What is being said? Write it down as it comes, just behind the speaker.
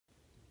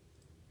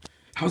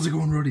How's it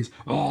going, roadies?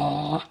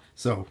 Oh,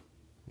 so,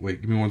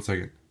 wait, give me 1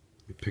 second.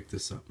 Let me pick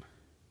this up.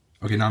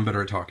 Okay, now I'm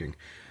better at talking.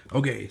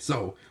 Okay,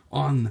 so,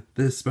 on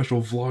this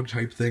special vlog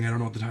type thing, I don't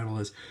know what the title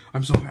is.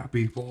 I'm so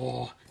happy.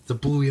 Oh, it's a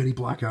Blue Yeti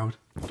blackout.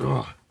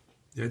 Oh,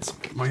 it's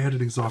my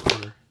editing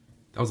software.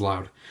 That was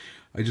loud.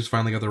 I just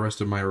finally got the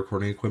rest of my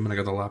recording equipment. I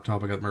got the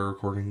laptop, I got my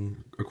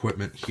recording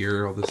equipment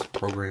here, all this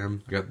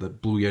program. I got the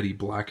Blue Yeti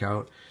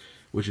blackout,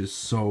 which is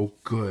so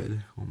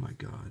good. Oh my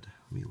god.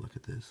 Let me look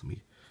at this. Let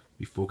me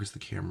focus the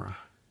camera.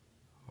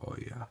 Oh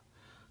yeah.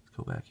 Let's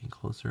go back in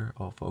closer.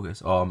 Oh,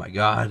 focus. Oh my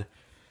god.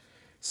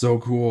 So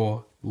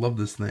cool. Love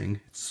this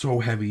thing. It's so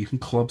heavy. You can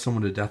club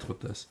someone to death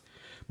with this.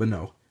 But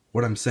no,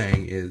 what I'm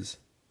saying is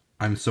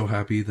I'm so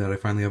happy that I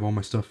finally have all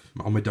my stuff,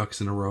 all my ducks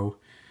in a row.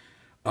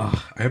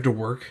 I have to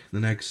work the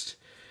next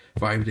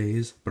 5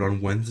 days, but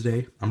on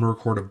Wednesday, I'm going to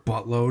record a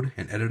buttload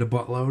and edit a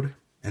buttload.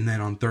 And then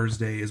on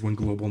Thursday is when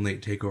Global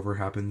Nate Takeover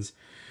happens.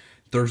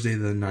 Thursday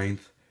the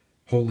 9th.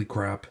 Holy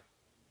crap.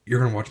 You're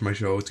going to watch my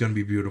show. It's going to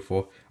be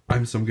beautiful.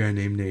 I'm some guy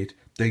named Nate.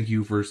 Thank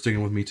you for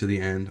sticking with me to the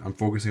end. I'm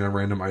focusing on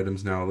random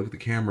items now. Look at the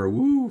camera.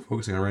 Woo!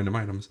 Focusing on random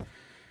items.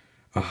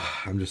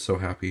 I'm just so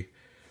happy.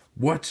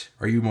 What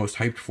are you most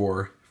hyped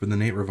for the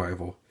Nate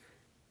revival?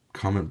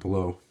 Comment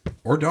below.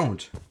 Or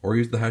don't. Or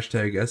use the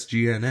hashtag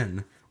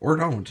SGNN. Or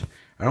don't.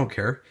 I don't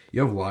care.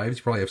 You have lives.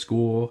 You probably have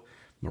school,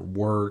 or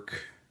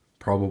work,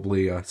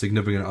 probably a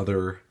significant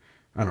other.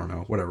 I don't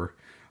know. Whatever.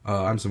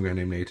 I'm some guy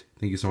named Nate.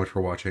 Thank you so much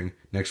for watching.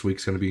 Next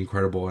week's going to be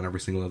incredible, and every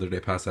single other day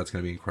past that's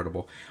going to be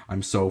incredible.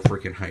 I'm so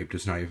freaking hyped.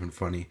 It's not even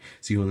funny.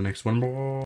 See you in the next one. Bye.